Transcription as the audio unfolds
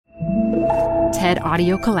TED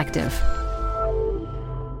Audio Collective.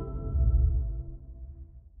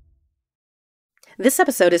 This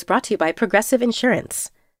episode is brought to you by Progressive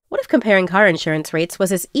Insurance. What if comparing car insurance rates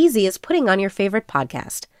was as easy as putting on your favorite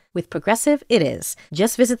podcast? With Progressive, it is.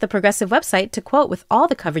 Just visit the Progressive website to quote with all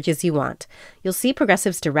the coverages you want. You'll see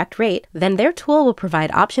Progressive's direct rate, then their tool will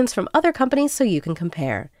provide options from other companies so you can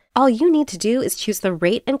compare. All you need to do is choose the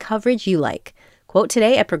rate and coverage you like. Quote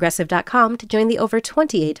today at Progressive.com to join the over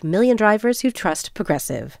 28 million drivers who trust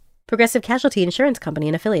Progressive. Progressive Casualty Insurance Company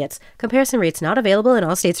and Affiliates. Comparison rates not available in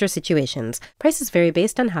all states or situations. Prices vary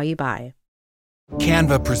based on how you buy.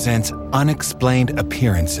 Canva presents Unexplained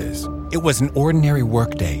Appearances. It was an ordinary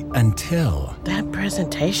workday until... That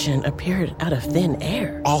presentation appeared out of thin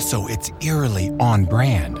air. Also, it's eerily on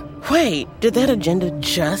brand. Wait, did that agenda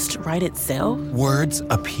just write itself? Words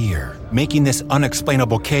appear, making this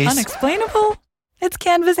unexplainable case... Unexplainable? It's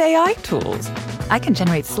Canva's AI tools. I can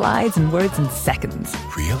generate slides and words in seconds.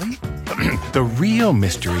 Really? The real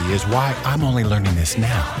mystery is why I'm only learning this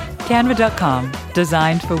now. Canva.com.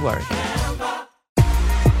 Designed for work.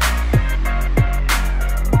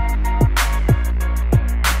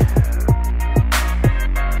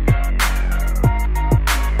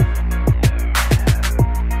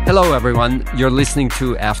 Hello, everyone. You're listening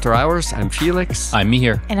to After Hours. I'm Felix. I'm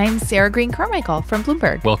Mihir. And I'm Sarah Green Carmichael from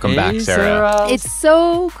Bloomberg. Welcome back, Sarah. It's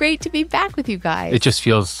so great to be back with you guys. It just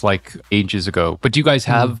feels like ages ago. But do you guys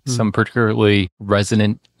have some particularly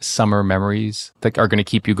resonant summer memories that are going to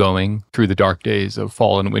keep you going through the dark days of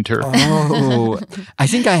fall and winter? Oh, I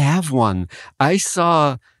think I have one. I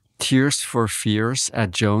saw Tears for Fears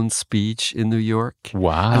at Jones Beach in New York.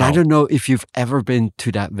 Wow. And I don't know if you've ever been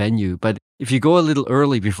to that venue, but if you go a little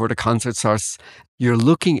early before the concert starts, you're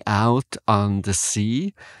looking out on the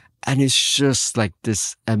sea, and it's just like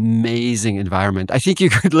this amazing environment. I think you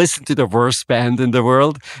could listen to the worst band in the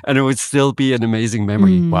world, and it would still be an amazing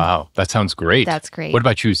memory. Wow, that sounds great. That's great. What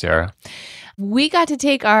about you, Sarah? We got to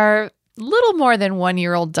take our little more than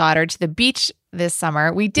 1-year-old daughter to the beach this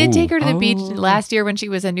summer. We did take her to the beach last year when she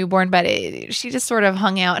was a newborn, but she just sort of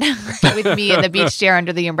hung out with me in the beach chair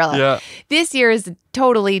under the umbrella. Yeah. This year is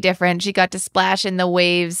totally different. She got to splash in the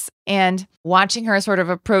waves, and watching her sort of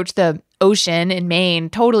approach the ocean in Maine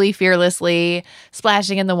totally fearlessly,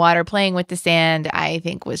 splashing in the water, playing with the sand, I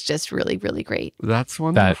think was just really, really great. That's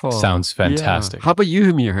wonderful. That sounds fantastic. Yeah. How about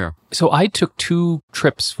you, Mihir? So I took 2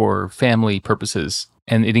 trips for family purposes,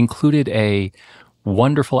 and it included a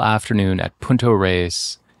wonderful afternoon at Punta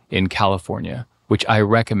Reyes in California, which I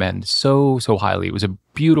recommend so highly. It was a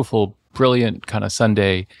beautiful, brilliant kind of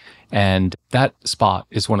Sunday, and that spot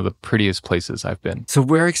is one of the prettiest places I've been. So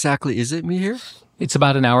where exactly is it, Mihir? It's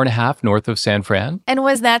about an hour and a half north of San Fran. And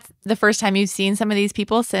was that the first time you've seen some of these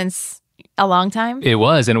people since a long time? It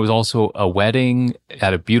was, and it was also a wedding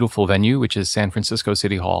at a beautiful venue, which is San Francisco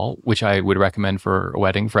City Hall, which I would recommend for a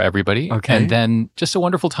wedding for everybody. Okay. And then just a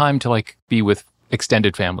wonderful time to like be with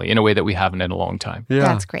extended family in a way that we haven't in a long time. Yeah,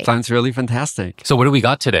 That's great. Sounds really fantastic. So what do we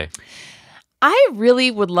got today? I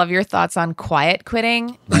really would love your thoughts on quiet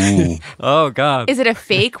quitting. Oh, God. Is it a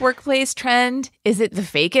fake workplace trend? Is it the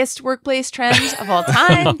fakest workplace trend of all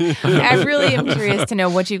time? I really am curious to know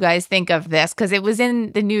what you guys think of this, because it was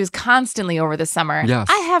in the news constantly over the summer. Yes.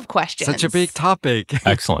 I have questions. Such a big topic.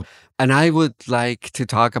 Excellent. And I would like to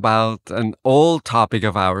talk about an old topic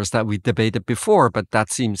of ours that we debated before, but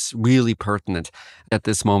that seems really pertinent at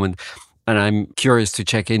this moment. And I'm curious to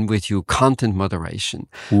check in with you, content moderation.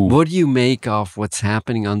 Ooh. What do you make of what's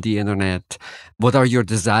happening on the internet? What are your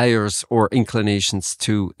desires or inclinations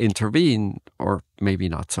to intervene, or maybe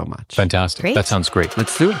not so much? Fantastic. Great. That sounds great.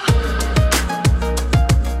 Let's do it.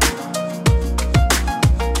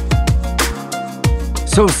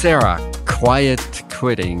 So, Sarah, quiet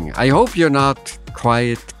quitting. I hope you're not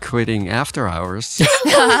quiet quitting after hours.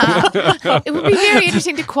 It would be very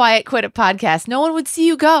interesting to quiet quit a podcast. No one would see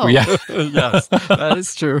you go. Yeah. Yes, that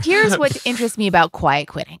is true. Here's what interests me about quiet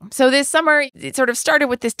quitting. So this summer, it sort of started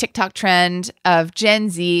with this TikTok trend of Gen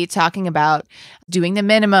Z talking about doing the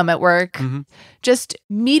minimum at work, just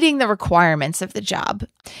meeting the requirements of the job,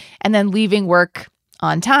 and then leaving work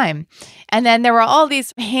on time. And then there were all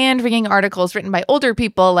these hand-wringing articles written by older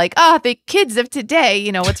people like, the kids of today,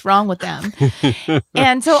 what's wrong with them?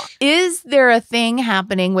 And so is there a thing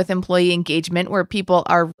happening with employee engagement where people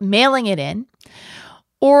are mailing it in?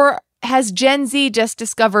 Or has Gen Z just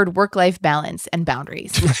discovered work-life balance and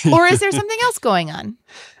boundaries? Or is there something else going on?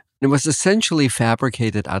 It was essentially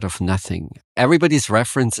fabricated out of nothing. Everybody's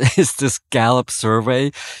reference is this Gallup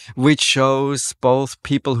survey, which shows both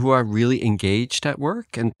people who are really engaged at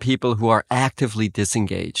work and people who are actively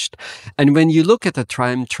disengaged. And when you look at the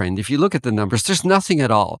time trend, if you look at the numbers, there's nothing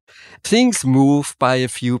at all. Things move by a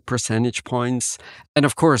few percentage points. And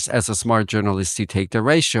of course, as a smart journalist, you take the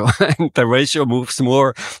ratio, and the ratio moves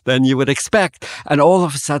more than you would expect. And all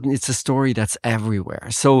of a sudden, it's a story that's everywhere.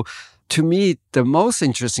 So to me, the most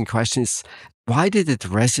interesting question is, why did it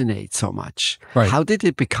resonate so much? Right. How did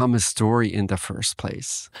it become a story in the first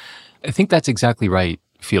place? I think that's exactly right,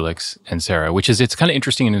 Felix and Sarah, which is, it's kind of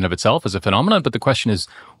interesting in and of itself as a phenomenon, but the question is,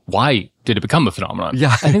 why did it become a phenomenon?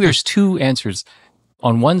 Yeah. I think there's two answers.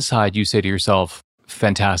 On one side, you say to yourself,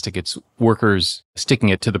 fantastic, it's workers sticking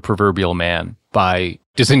it to the proverbial man by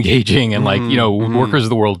disengaging and workers of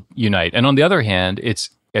the world unite. And on the other hand, it's,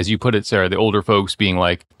 as you put it, Sarah, the older folks being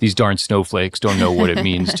like, these darn snowflakes don't know what it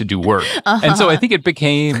means to do work. And so I think it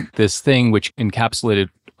became this thing which encapsulated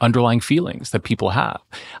underlying feelings that people have.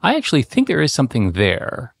 I actually think there is something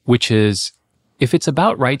there, which is, if it's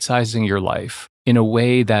about right-sizing your life in a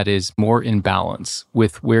way that is more in balance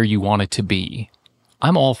with where you want it to be,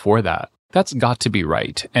 I'm all for that. That's got to be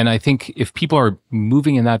right. And I think if people are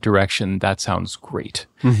moving in that direction, that sounds great.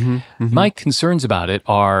 My concerns about it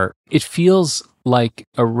are, it feels like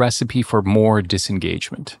a recipe for more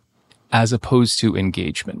disengagement as opposed to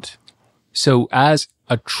engagement. So as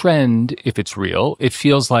a trend, if it's real, it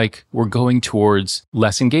feels like we're going towards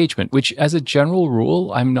less engagement, which as a general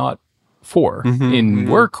rule, I'm not for in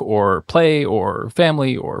work or play or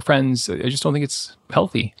family or friends. I just don't think it's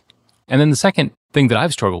healthy. And then the second thing that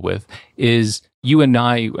I've struggled with is, you and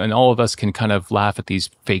I and all of us can kind of laugh at these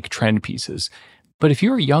fake trend pieces. But if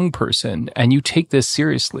you're a young person and you take this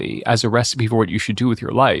seriously as a recipe for what you should do with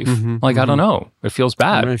your life, I don't know, it feels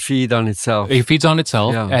bad. It feeds on itself. It feeds on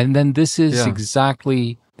itself. Yeah. And then this is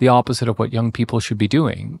exactly the opposite of what young people should be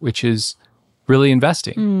doing, which is really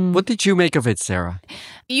investing. What did you make of it, Sarah?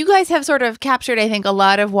 You guys have sort of captured, I think, a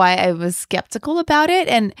lot of why I was skeptical about it.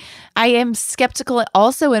 And I am skeptical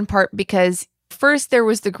also in part because first, there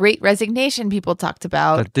was the Great Resignation people talked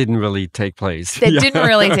about. That didn't really take place. That didn't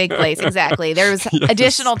really take place, exactly. There was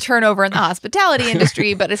additional turnover in the hospitality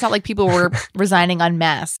industry, but it's not like people were resigning en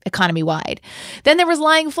masse, economy-wide. Then there was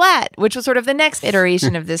lying flat, which was sort of the next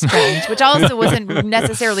iteration of this trend, which also wasn't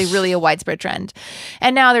necessarily really a widespread trend.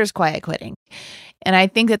 And now there's quiet quitting. And I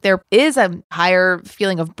think that there is a higher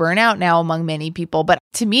feeling of burnout now among many people. But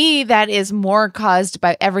to me, that is more caused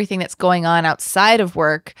by everything that's going on outside of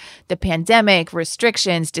work, the pandemic,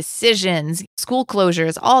 restrictions, decisions, school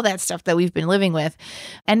closures, all that stuff that we've been living with,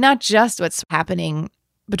 and not just what's happening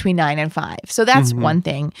between 9 and 5. So that's one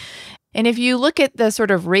thing. And if you look at the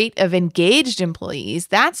sort of rate of engaged employees,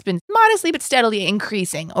 that's been modestly but steadily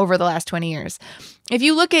increasing over the last 20 years. If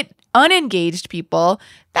you look at unengaged people,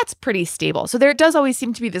 that's pretty stable. So there does always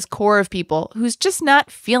seem to be this core of people who's just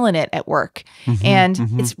not feeling it at work. And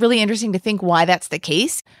it's really interesting to think why that's the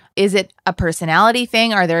case. Is it a personality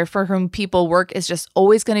thing? Are there for whom people work is just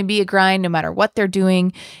always going to be a grind no matter what they're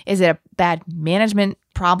doing? Is it a bad management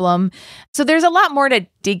problem? So there's a lot more to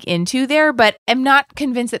dig into there, but I'm not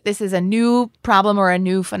convinced that this is a new problem or a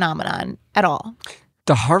new phenomenon at all.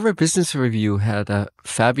 The Harvard Business Review had a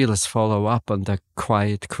fabulous follow-up on the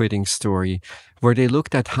quiet quitting story, where they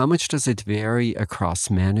looked at how much does it vary across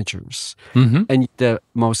managers. And the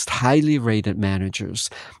most highly rated managers,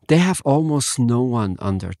 they have almost no one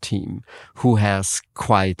on their team who has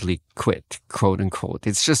quietly quit, quote unquote.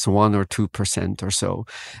 It's just 1 or 2% or so.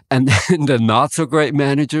 And then the not so great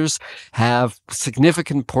managers have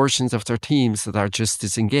significant portions of their teams that are just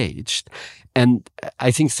disengaged. And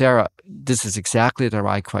I think, Sarah, this is exactly the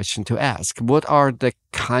right question to ask. What are the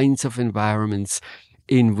kinds of environments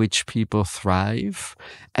in which people thrive?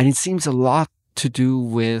 And it seems a lot to do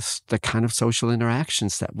with the kind of social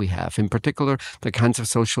interactions that we have, in particular, the kinds of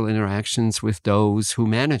social interactions with those who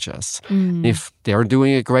manage us. If they're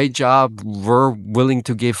doing a great job, we're willing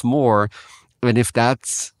to give more. And if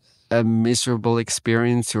that's a miserable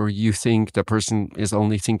experience, or you think the person is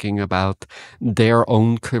only thinking about their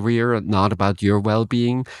own career and not about your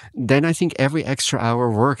well-being, then I think every extra hour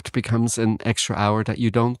worked becomes an extra hour that you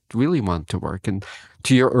don't really want to work. And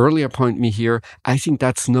to your earlier point, Mihir, I think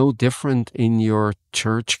that's no different in your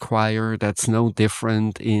church choir. That's no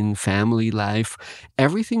different in family life.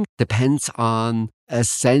 Everything depends on a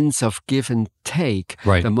sense of give and take.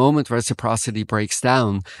 Right. The moment reciprocity breaks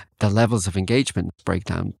down, the levels of engagement break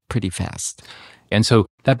down pretty fast. And so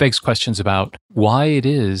that begs questions about why it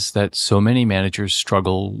is that so many managers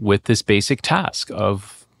struggle with this basic task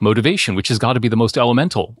of motivation, which has got to be the most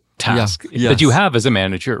elemental task Yeah. that you Yes. have as a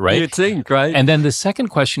manager, right? You think, right? And then the second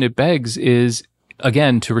question it begs is,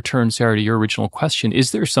 again, to return, Sarah, to your original question,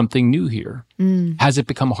 is there something new here? Has it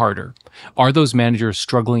become harder? Are those managers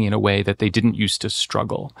struggling in a way that they didn't used to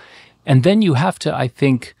struggle? And then you have to, I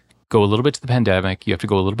think, go a little bit to the pandemic. You have to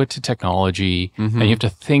go a little bit to technology, and you have to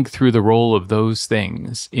think through the role of those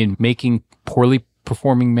things in making poorly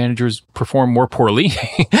performing managers perform more poorly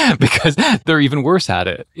because they're even worse at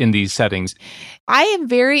it in these settings. I am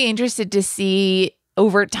very interested to see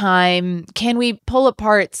over time, can we pull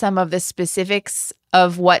apart some of the specifics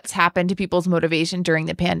of what's happened to people's motivation during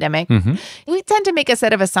the pandemic? We tend to make a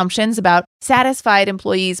set of assumptions about satisfied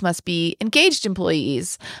employees must be engaged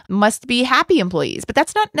employees, must be happy employees, but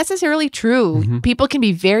that's not necessarily true. People can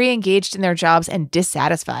be very engaged in their jobs and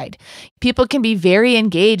dissatisfied. People can be very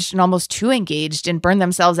engaged and almost too engaged and burn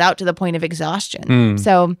themselves out to the point of exhaustion.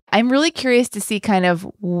 So I'm really curious to see kind of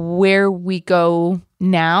where we go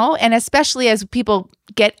now, and especially as people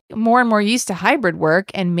get more and more used to hybrid work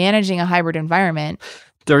and managing a hybrid environment.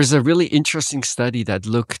 There's a really interesting study that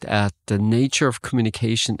looked at the nature of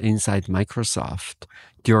communication inside Microsoft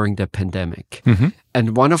during the pandemic.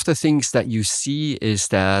 And one of the things that you see is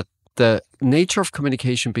that the nature of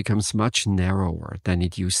communication becomes much narrower than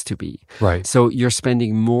it used to be. Right. So you're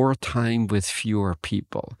spending more time with fewer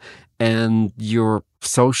people, and your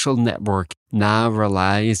social network now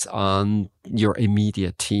relies on your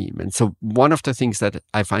immediate team. And so one of the things that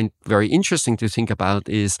I find very interesting to think about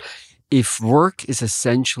is if work is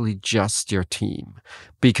essentially just your team,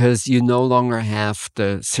 because you no longer have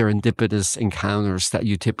the serendipitous encounters that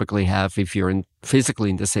you typically have if you're physically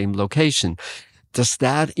in the same location, does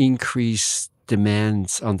that increase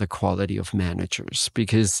demands on the quality of managers?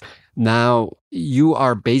 Because now you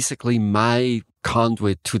are basically my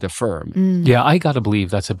conduit to the firm. Yeah, I got to believe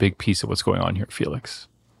that's a big piece of what's going on here, Felix.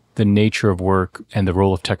 The nature of work and the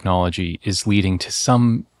role of technology is leading to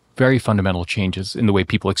some very fundamental changes in the way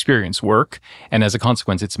people experience work. And as a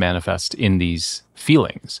consequence, it's manifest in these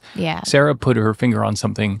feelings. Yeah. Sarah put her finger on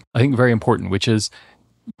something, I think, very important, which is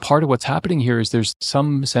part of what's happening here is there's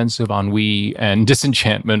some sense of ennui and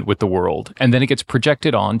disenchantment with the world. And then it gets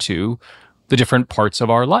projected onto the different parts of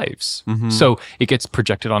our lives. So it gets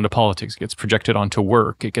projected onto politics, it gets projected onto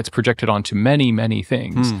work, it gets projected onto many, many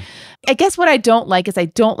things. I guess what I don't like is I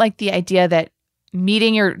don't like the idea that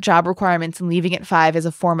meeting your job requirements and leaving at 5 is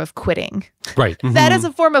a form of quitting. Right. That is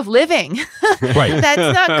a form of living. Right.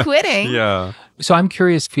 That's not quitting. Yeah. So I'm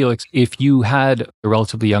curious, Felix, if you had a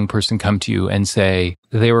relatively young person come to you and say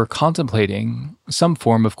they were contemplating some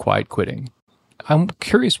form of quiet quitting, I'm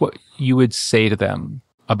curious what you would say to them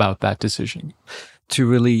about that decision. To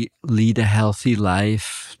really lead a healthy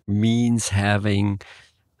life means having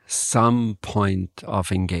some point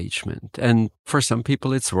of engagement. And for some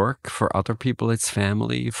people, it's work. For other people, it's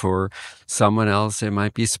family. For someone else, it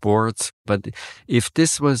might be sports. But if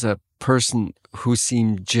this was a person who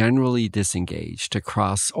seemed generally disengaged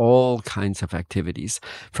across all kinds of activities,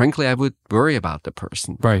 frankly, I would worry about the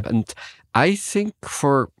person. Right. And I think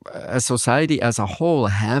for a society as a whole,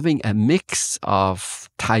 having a mix of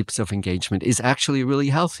types of engagement is actually really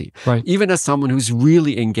healthy. Right. Even as someone who's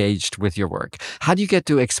really engaged with your work, how do you get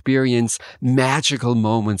to experience magical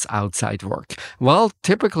moments outside work? Well,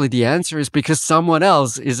 typically the answer is because someone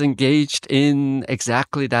else is engaged in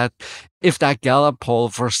exactly that. If that Gallup poll,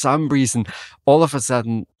 for some reason, all of a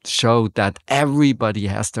sudden showed that everybody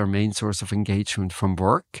has their main source of engagement from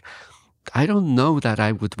work, I don't know that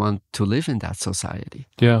I would want to live in that society.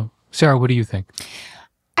 Yeah. Sarah, what do you think?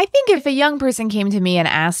 I think if a young person came to me and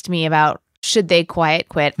asked me about should they quiet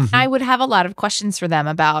quit, I would have a lot of questions for them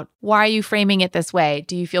about why are you framing it this way?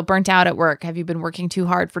 Do you feel burnt out at work? Have you been working too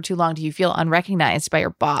hard for too long? Do you feel unrecognized by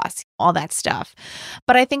your boss? All that stuff.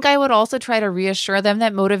 But I think I would also try to reassure them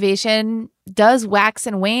that motivation does wax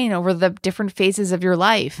and wane over the different phases of your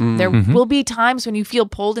life. There will be times when you feel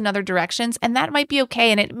pulled in other directions, and that might be okay.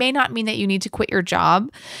 And it may not mean that you need to quit your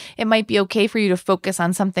job. It might be okay for you to focus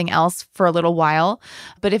on something else for a little while.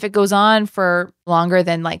 But if it goes on for longer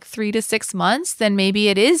than like 3 to 6 months, then maybe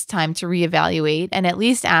it is time to reevaluate and at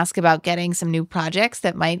least ask about getting some new projects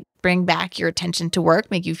that might bring back your attention to work,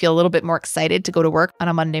 make you feel a little bit more excited to go to work on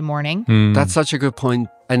a Monday morning. That's such a good point.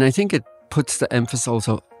 And I think it puts the emphasis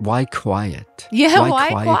also, why quiet? Yeah, why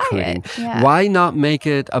quiet? quitting? Yeah. Why not make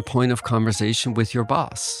it a point of conversation with your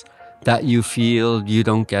boss? That you feel you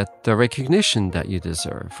don't get the recognition that you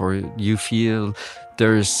deserve, or you feel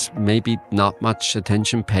there's maybe not much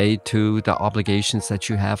attention paid to the obligations that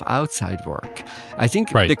you have outside work. I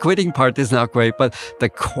think the quitting part is not great, but the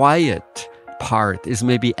quiet part is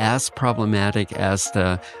maybe as problematic as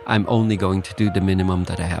the I'm only going to do the minimum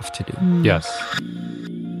that I have to do. Yes.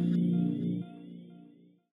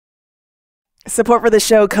 Support for the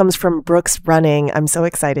show comes from Brooks Running. I'm so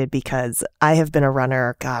excited because I have been a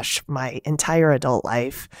runner, my entire adult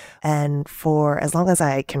life. And for as long as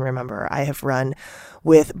I can remember, I have run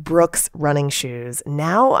with Brooks running shoes.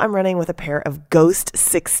 Now I'm running with a pair of Ghost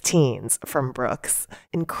 16s from Brooks.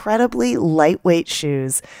 Incredibly lightweight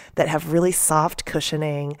shoes that have really soft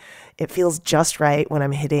cushioning. It feels just right when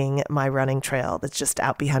I'm hitting my running trail that's just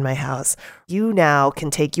out behind my house. You now can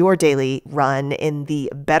take your daily run in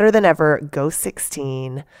the better than ever Ghost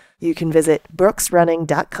 16. You can visit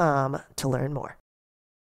brooksrunning.com to learn more.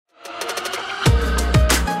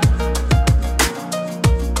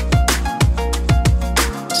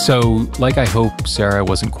 So, like I hope Sarah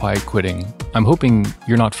wasn't quiet quitting, I'm hoping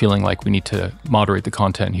you're not feeling like we need to moderate the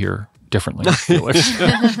content here differently, Felix.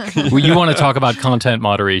 Well, you want to talk about content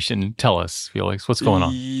moderation. Tell us, Felix, what's going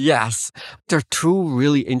on? Yes. There are two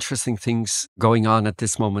really interesting things going on at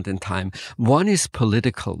this moment in time. One is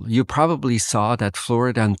political. You probably saw that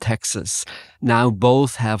Florida and Texas now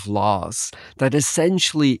both have laws that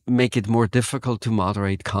essentially make it more difficult to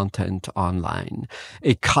moderate content online.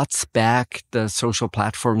 It cuts back the social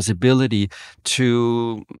platform's ability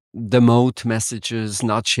to demote messages,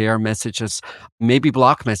 not share messages, maybe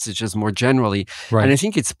block messages more generally. Right. And I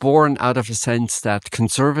think it's born out of a sense that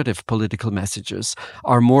conservative political messages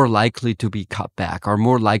are more likely to be cut back, are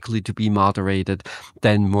more likely to be moderated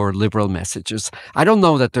than more liberal messages. I don't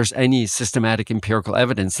know that there's any systematic empirical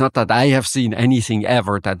evidence, not that I have seen anything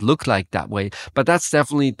ever that looked like that way, but that's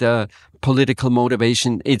definitely the political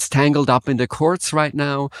motivation. It's tangled up in the courts right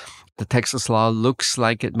now. The Texas law looks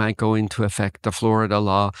like it might go into effect. The Florida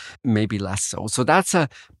law, maybe less so. So that's a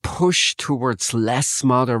push towards less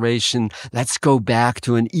moderation. Let's go back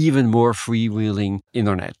to an even more freewheeling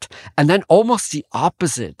internet. And then almost the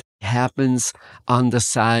opposite happens on the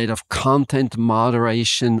side of content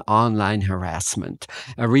moderation, online harassment.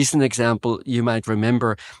 A recent example you might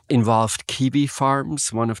remember involved Kiwi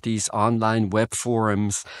Farms, one of these online web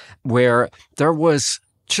forums, where there was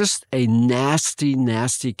just a nasty,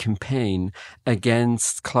 nasty campaign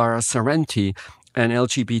against Clara Sorrenti, an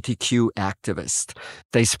LGBTQ activist.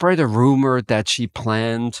 They spread a rumor that she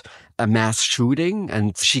planned a mass shooting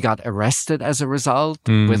and she got arrested as a result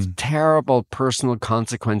with terrible personal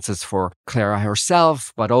consequences for Clara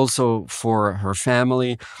herself, but also for her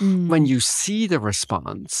family. When you see the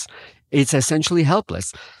response, it's essentially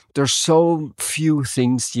helpless. There's so few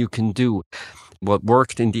things you can do. What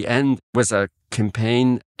worked in the end was a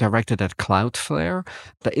campaign directed at Cloudflare,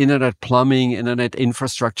 the internet plumbing, internet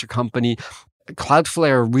infrastructure company.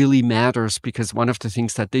 Cloudflare really matters because one of the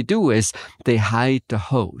things that they do is they hide the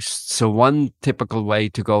host. So one typical way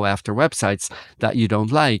to go after websites that you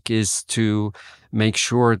don't like is to make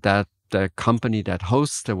sure that the company that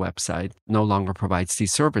hosts the website no longer provides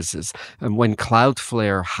these services. And when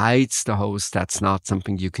Cloudflare hides the host, that's not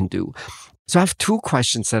something you can do. So I have two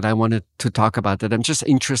questions that I wanted to talk about that I'm just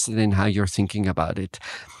interested in how you're thinking about it.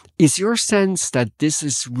 Is your sense that this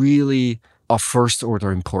is really of first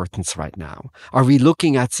order importance right now? Are we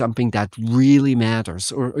looking at something that really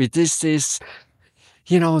matters? Or is this,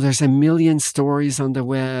 there's a million stories on the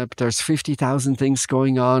web, there's 50,000 things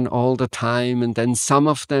going on all the time, and then some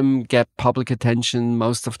of them get public attention,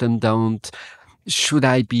 most of them don't. Should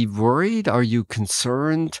I be worried? Are you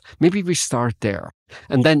concerned? Maybe we start there.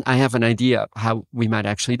 And then I have an idea how we might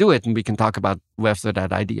actually do it, and we can talk about whether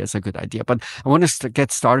that idea is a good idea. But I want us to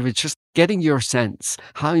get started with just getting your sense.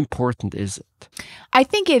 How important is it? I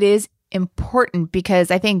think it is important because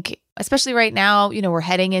I think, especially right now, we're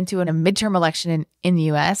heading into a midterm election in the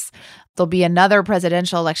U.S. There'll be another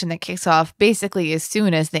presidential election that kicks off basically as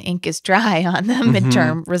soon as the ink is dry on the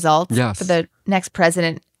midterm results for the next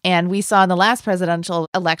president. And we saw in the last presidential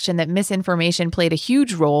election that misinformation played a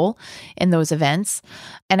huge role in those events.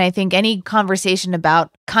 And I think any conversation about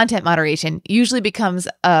content moderation usually becomes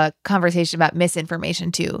a conversation about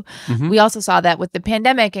misinformation too. We also saw that with the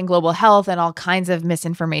pandemic and global health and all kinds of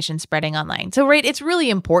misinformation spreading online. So, right, it's really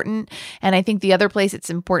important. And I think the other place it's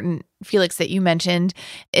important, Felix, that you mentioned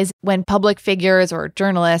is when public figures or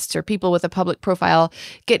journalists or people with a public profile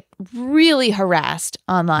get really harassed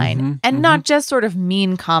online and not just sort of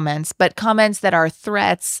mean comments, but comments that are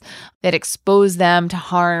threats that expose them to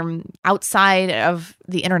harm outside of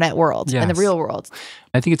the internet world and the real world.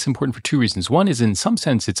 I think it's important for two reasons. One is in some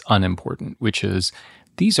sense it's unimportant, which is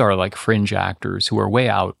these are like fringe actors who are way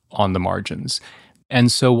out on the margins.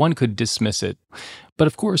 And so one could dismiss it. But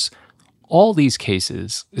of course, all these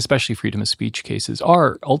cases, especially freedom of speech cases,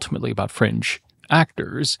 are ultimately about fringe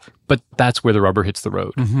actors, but that's where the rubber hits the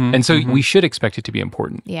road. And so we should expect it to be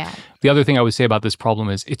important. Yeah. The other thing I would say about this problem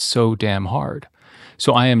is it's so damn hard.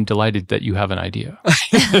 So I am delighted that you have an idea.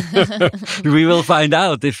 We will find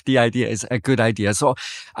out if the idea is a good idea. So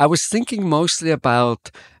I was thinking mostly about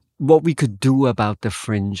what we could do about the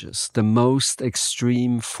fringes, the most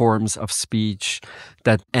extreme forms of speech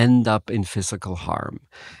that end up in physical harm.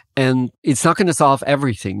 And it's not going to solve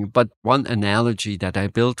everything, but one analogy that I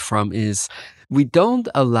built from is we don't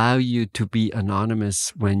allow you to be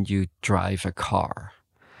anonymous when you drive a car.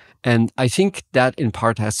 And I think that in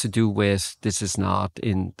part has to do with this is not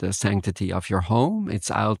in the sanctity of your home.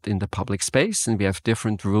 It's out in the public space, and we have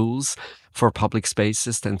different rules for public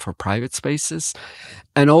spaces than for private spaces.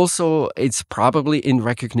 And also it's probably in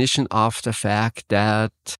recognition of the fact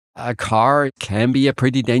that a car can be a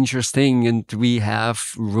pretty dangerous thing, and we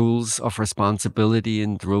have rules of responsibility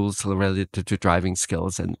and rules related to driving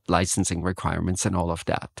skills and licensing requirements and all of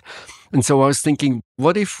that. And so I was thinking,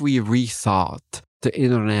 what if we rethought the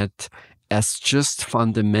internet as just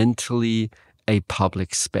fundamentally a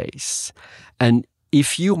public space? And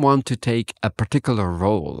if you want to take a particular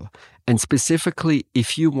role, and specifically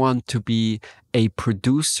if you want to be a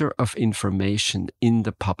producer of information in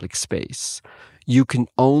the public space, you can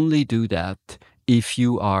only do that if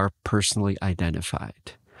you are personally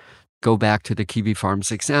identified. Go back to the Kiwi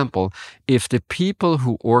Farms example. If the people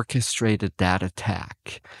who orchestrated that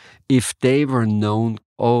attack, if they were known,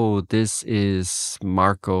 oh, this is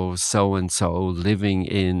Marco so-and-so living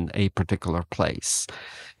in a particular place,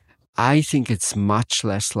 I think it's much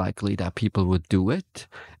less likely that people would do it.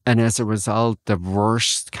 And as a result, the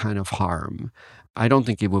worst kind of harm, I don't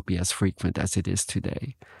think it would be as frequent as it is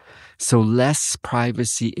today. So less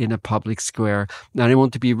privacy in a public square. Now, I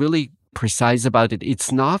want to be really precise about it.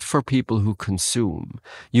 It's not for people who consume.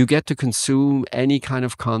 You get to consume any kind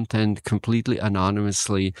of content completely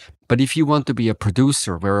anonymously. But if you want to be a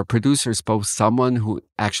producer, where a producer is both someone who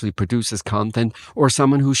actually produces content or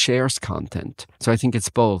someone who shares content. So I think it's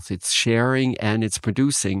both. It's sharing and it's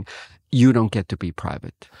producing. You don't get to be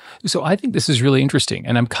private. So I think this is really interesting.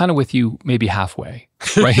 And I'm kind of with you maybe halfway,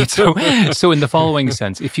 right? So in the following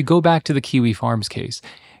sense, if you go back to the Kiwi Farms case,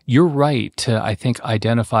 you're right to, I think,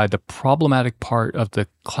 identify the problematic part of the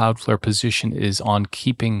Cloudflare position is on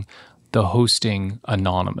keeping the hosting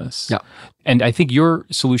anonymous. Yeah. And I think your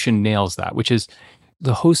solution nails that, which is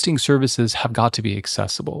the hosting services have got to be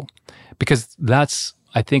accessible, because that's,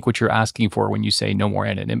 I think, what you're asking for when you say no more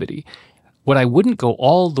anonymity. What I wouldn't go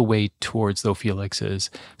all the way towards, though, Felix, is,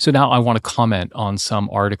 so now I want to comment on some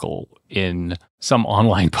article in some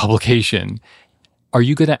online publication. Are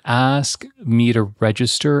you going to ask me to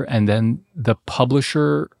register, and then the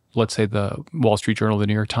publisher, let's say the Wall Street Journal, the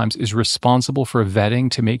New York Times, is responsible for vetting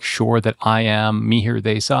to make sure that I am Mihir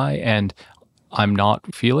Desai and I'm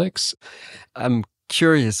not Felix? I'm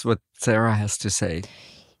curious what Sarah has to say.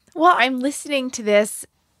 Well, I'm listening to this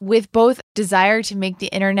with both desire to make the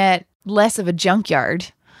internet less of a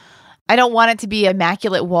junkyard. I don't want it to be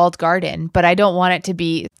immaculate walled garden, but I don't want it to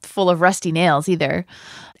be full of rusty nails either.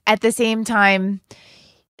 At the same time,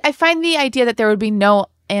 I find the idea that there would be no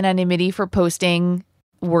anonymity for posting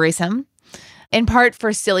worrisome, in part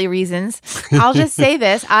for silly reasons. I'll just say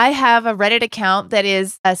this. I have a Reddit account that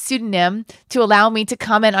is a pseudonym to allow me to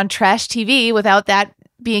comment on trash TV without that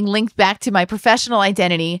being linked back to my professional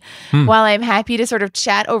identity, while I'm happy to sort of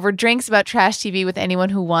chat over drinks about trash TV with anyone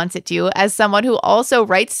who wants it to, as someone who also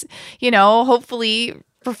writes, hopefully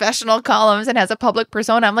professional columns and has a public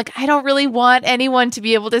persona. I'm like, I don't really want anyone to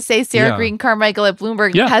be able to say Sarah Green Carmichael at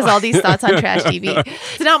Bloomberg has all these thoughts on trash TV.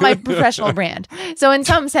 It's not my professional brand. So in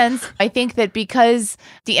some sense, I think that because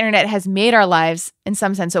the internet has made our lives in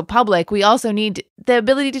some sense so public, we also need the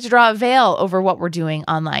ability to draw a veil over what we're doing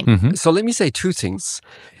online. Mm-hmm. So let me say two things.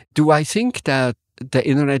 Do I think that the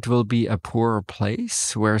internet will be a poorer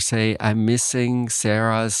place where, say, I'm missing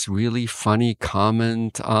Sarah's really funny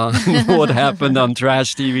comment on what happened on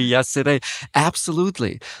Trash TV yesterday?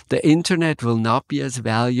 Absolutely. The internet will not be as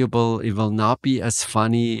valuable. It will not be as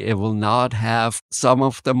funny. It will not have some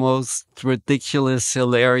of the most ridiculous,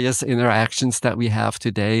 hilarious interactions that we have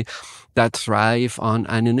today that thrive on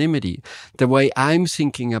anonymity. The way I'm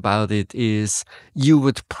thinking about it is you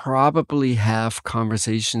would probably have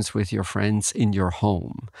conversations with your friends in your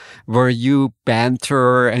home where you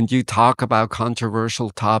banter and you talk about controversial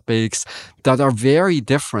topics that are very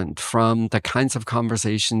different from the kinds of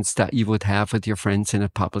conversations that you would have with your friends in a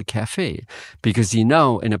public cafe. Because in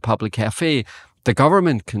a public cafe, the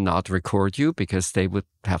government cannot record you because they would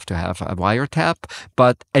have to have a wiretap,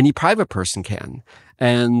 but any private person can.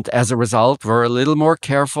 And as a result, we're a little more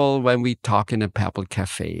careful when we talk in a public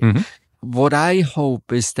cafe. Mm-hmm. what I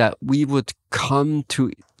hope is that we would come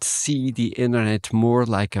to see the internet more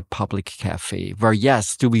like a public cafe where,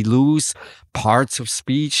 yes, do we lose parts of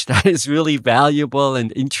speech that is really valuable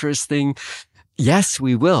and interesting? Yes,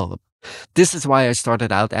 we will. This is why I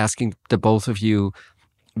started out asking the both of you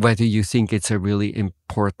whether you think it's a really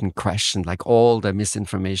important question, like all the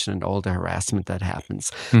misinformation and all the harassment that happens.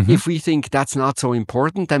 If we think that's not so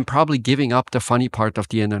important, then probably giving up the funny part of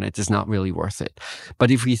the internet is not really worth it.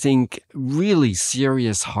 But if we think really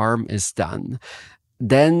serious harm is done,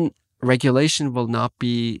 then regulation will not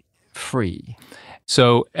be free.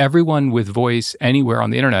 So everyone with voice anywhere on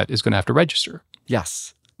the internet is going to have to register.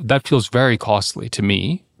 Yes. That feels very costly to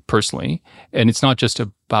me personally. And it's not just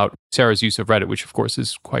about Sarah's use of Reddit, which of course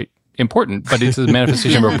is quite important, but it's a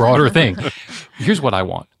manifestation of a broader thing. Here's what I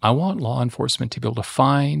want. I want law enforcement to be able to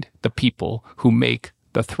find the people who make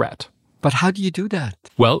the threat. But how do you do that?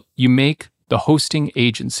 Well, you make the hosting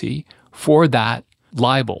agency for that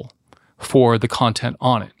liable for the content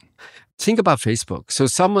on it. Think about Facebook. So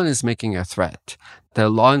someone is making a threat. The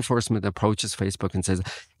law enforcement approaches Facebook and says,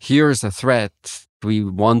 here's a threat. We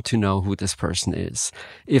want to know who this person is.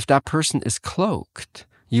 If that person is cloaked,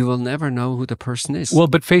 you will never know who the person is. Well,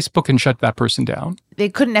 but Facebook can shut that person down. They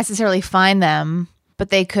couldn't necessarily find them, but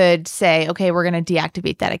they could say, okay, we're going to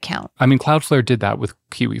deactivate that account. I mean, Cloudflare did that with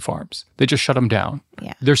Kiwi Farms. They just shut them down.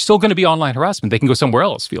 Yeah. There's still going to be online harassment. They can go somewhere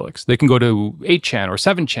else, Felix. They can go to 8chan or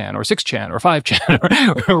 7chan or 6chan or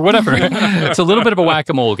 5chan or whatever. It's a little bit of a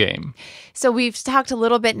whack-a-mole game. So we've talked a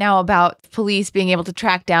little bit now about police being able to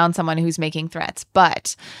track down someone who's making threats,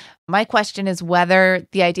 but my question is whether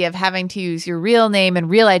the idea of having to use your real name and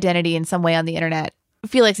real identity in some way on the internet,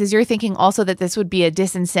 Felix, is your thinking also that this would be a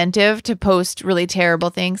disincentive to post really terrible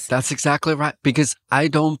things? That's exactly right. Because I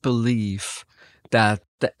don't believe that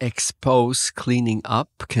the expose cleaning up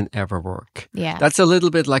can ever work. Yeah. That's a little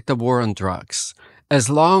bit like the war on drugs. As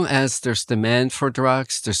long as there's demand for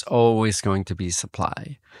drugs, there's always going to be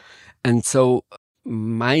supply. And so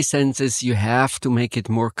my sense is you have to make it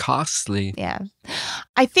more costly. Yeah.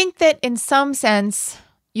 I think that in some sense,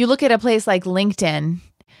 you look at a place like LinkedIn,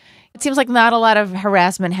 it seems like not a lot of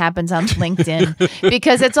harassment happens on LinkedIn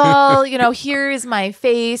because it's all, here is my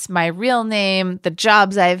face, my real name, the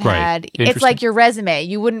jobs I've had. It's like your resume.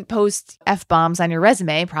 You wouldn't post F-bombs on your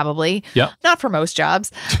resume, probably. Yeah. Not for most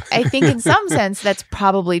jobs. I think in some sense that's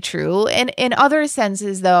probably true. And in other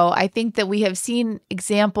senses, though, I think that we have seen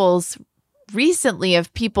examples recently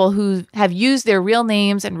of people who have used their real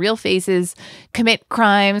names and real faces commit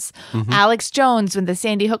crimes. Alex Jones with the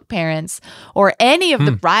Sandy Hook parents, or any of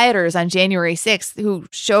the rioters on January 6th who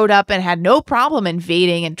showed up and had no problem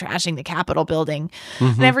invading and trashing the Capitol building.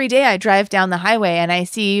 And every day I drive down the highway and I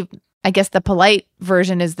see, I guess the polite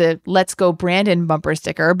version is the Let's Go Brandon bumper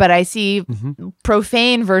sticker, but I see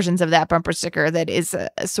profane versions of that bumper sticker that is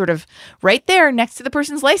sort of right there next to the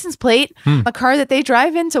person's license plate, a car that they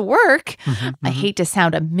drive into work. I hate to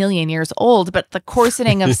sound a million years old, but the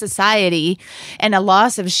coarsening of society and a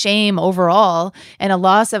loss of shame overall, and a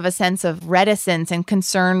loss of a sense of reticence and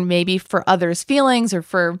concern maybe for others' feelings or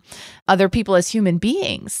for other people as human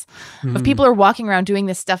beings. If people are walking around doing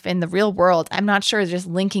this stuff in the real world, I'm not sure just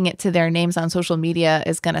linking it to their names on social media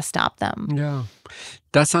is going to stop them. Yeah,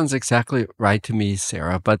 that sounds exactly right to me,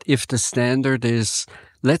 Sarah. But if the standard is,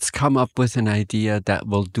 let's come up with an idea that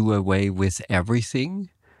will do away with everything,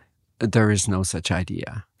 there is no such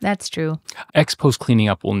idea. That's true. Ex post cleaning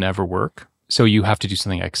up will never work. So you have to do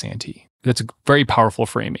something ex ante. That's a very powerful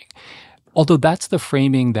framing. Although that's the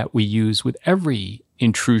framing that we use with every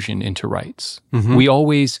intrusion into rights. We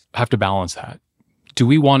always have to balance that. Do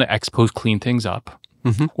we want to ex post clean things up?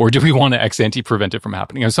 Or do we want to ex ante prevent it from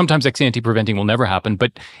happening? And sometimes ex ante preventing will never happen,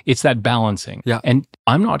 but it's that balancing. Yeah. And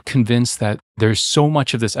I'm not convinced that there's so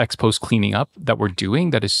much of this ex post cleaning up that we're doing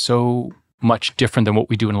that is so much different than what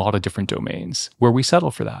we do in a lot of different domains where we settle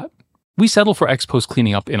for that. We settle for ex post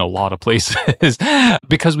cleaning up in a lot of places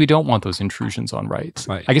because we don't want those intrusions on rights.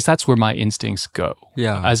 Right. I guess that's where my instincts go.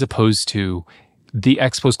 Yeah. As opposed to the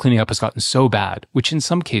ex post cleaning up has gotten so bad, which in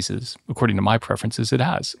some cases, according to my preferences, it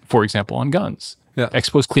has. For example, on guns. Yeah. Ex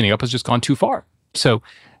post cleaning up has just gone too far. So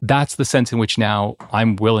that's the sense in which now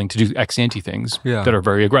I'm willing to do ex ante things that are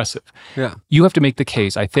very aggressive. Yeah. You have to make the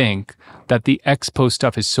case, I think, that the ex post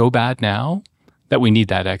stuff is so bad now that we need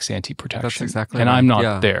that ex ante protection. That's exactly and right. I'm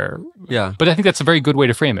not there. Yeah. But I think that's a very good way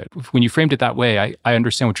to frame it. When you framed it that way, I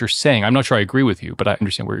understand what you're saying. I'm not sure I agree with you, but I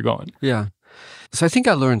understand where you're going. Yeah. So I think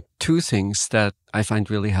I learned two things that I find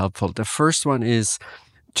really helpful. The first one is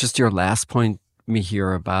just your last point,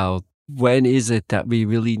 Mihir, about when is it that we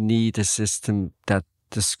really need a system that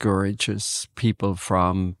discourages people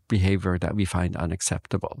from behavior that we find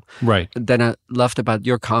unacceptable. Right. Then I loved about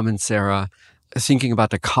your comment, Sarah, thinking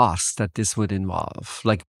about the cost that this would involve.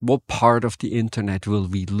 Like, what part of the internet will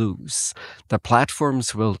we lose? The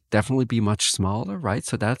platforms will definitely be much smaller, right?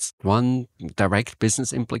 So that's one direct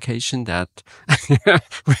business implication, that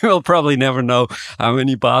we will probably never know how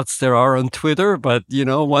many bots there are on Twitter. But,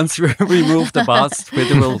 once we remove the bots,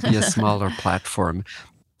 Twitter will be a smaller platform.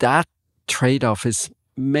 That trade-off is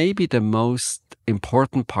maybe the most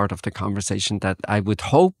important part of the conversation that I would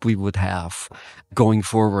hope we would have going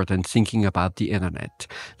forward and thinking about the internet.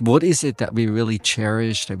 What is it that we really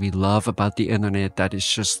cherish, that we love about the internet, that is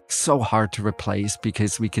just so hard to replace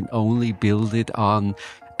because we can only build it on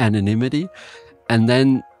anonymity? And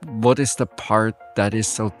then what is the part that is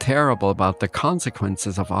so terrible about the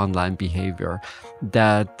consequences of online behavior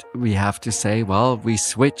that we have to say, well, we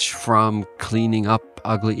switch from cleaning up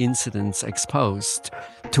ugly incidents exposed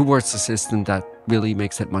towards a system that really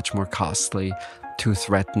makes it much more costly to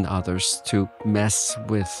threaten others, to mess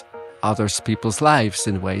with others' people's lives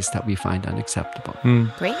in ways that we find unacceptable.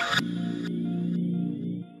 Great.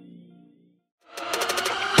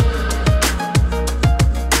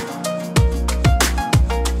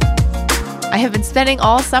 I have been spending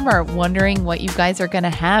all summer wondering what you guys are going to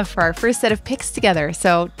have for our first set of picks together.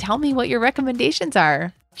 So tell me what your recommendations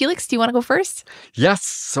are. Felix, do you want to go first? Yes.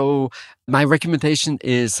 So my recommendation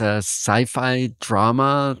is a sci-fi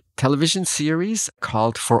drama television series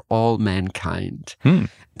called For All Mankind.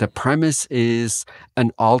 The premise is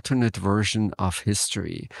an alternate version of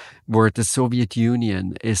history where the Soviet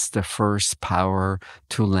Union is the first power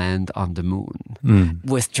to land on the moon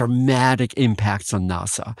with dramatic impacts on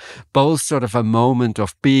NASA. Both sort of a moment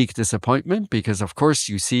of big disappointment because, of course,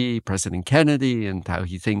 you see President Kennedy and how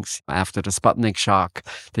he thinks after the Sputnik shock,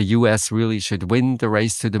 the U.S. really should win the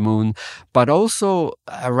race to the moon, but also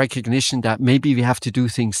a recognition that maybe we have to do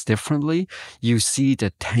things differently. You see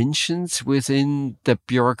the tensions within the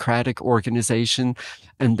bureaucratic organization,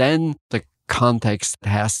 and then the context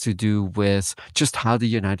has to do with just how the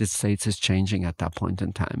United States is changing at that point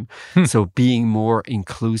in time. So being more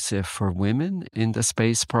inclusive for women in the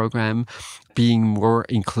space program, being more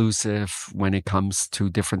inclusive when it comes to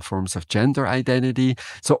different forms of gender identity.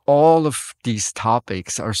 So all of these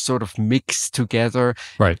topics are sort of mixed together.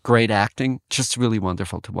 Right. Great acting, just really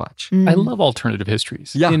wonderful to watch. I love alternative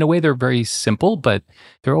histories. Yeah. In a way, they're very simple, but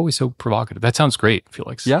they're always so provocative. That sounds great,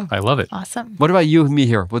 Felix. Yeah. I love it. Awesome. What about you,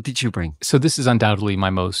 Mihir? What did you bring? So this is undoubtedly my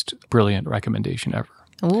most brilliant recommendation ever.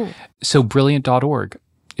 Ooh. So brilliant.org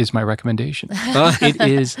is my recommendation. It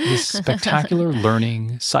is this spectacular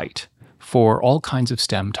learning site for all kinds of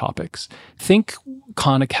STEM topics. Think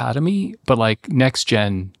Khan Academy, but like next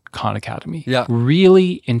gen Khan Academy. Yeah.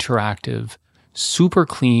 Really interactive, super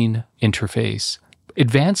clean interface,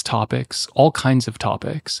 advanced topics, all kinds of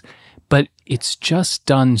topics, but it's just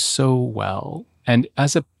done so well. And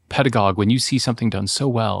as a pedagogue, when you see something done so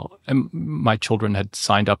well, and my children had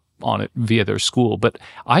signed up on it via their school, but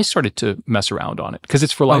I started to mess around on it because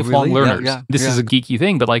it's for lifelong really? learners. This is a geeky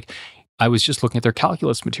thing, but like I was just looking at their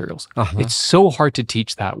calculus materials. It's so hard to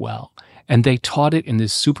teach that well. And they taught it in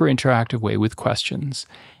this super interactive way with questions.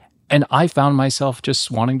 And I found myself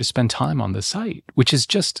just wanting to spend time on the site, which is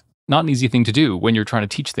just not an easy thing to do when you're trying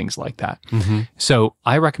to teach things like that. So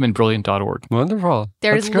I recommend brilliant.org. Wonderful.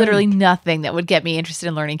 There's literally nothing that would get me interested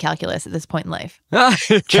in learning calculus at this point in life.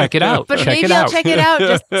 Check it out. But check maybe it I'll out. check it out,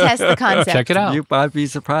 just test the concept. Check it out. You might be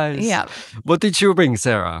surprised. Yeah. What did you bring,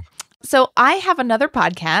 Sarah? So I have another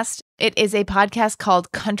podcast. It is a podcast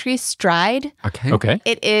called Country Stride. Okay.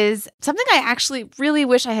 It is something I actually really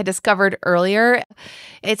wish I had discovered earlier.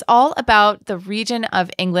 It's all about the region of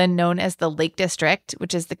England known as the Lake District,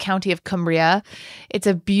 which is the county of Cumbria. It's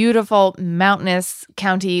a beautiful mountainous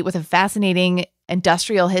county with a fascinating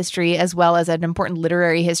industrial history as well as an important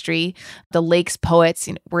literary history. The Lakes poets,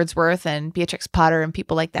 Wordsworth and Beatrix Potter and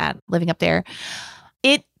people like that living up there.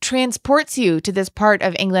 It transports you to this part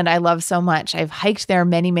of England I love so much. I've hiked there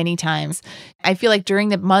many, many times. I feel like during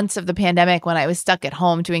the months of the pandemic when I was stuck at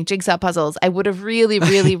home doing jigsaw puzzles, I would have really,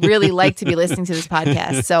 really, really liked to be listening to this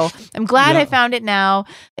podcast. So I'm glad I found it now.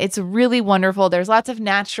 It's really wonderful. There's lots of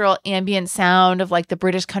natural ambient sound of like the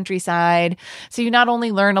British countryside. So you not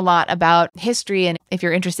only learn a lot about history, and if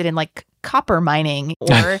you're interested in like copper mining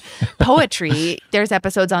or poetry, there's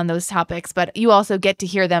episodes on those topics, but you also get to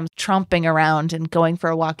hear them tromping around and going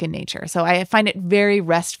for a walk in nature. So I find it very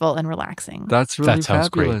restful and relaxing. That's really That sounds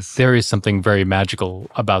fabulous. great. There is something very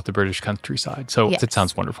magical about the British countryside. So Yes. it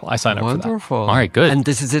sounds wonderful. I sign up for that. Wonderful. All right, good. And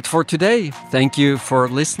this is it for today. Thank you for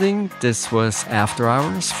listening. This was After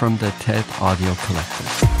Hours from the TED Audio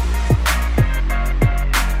Collective.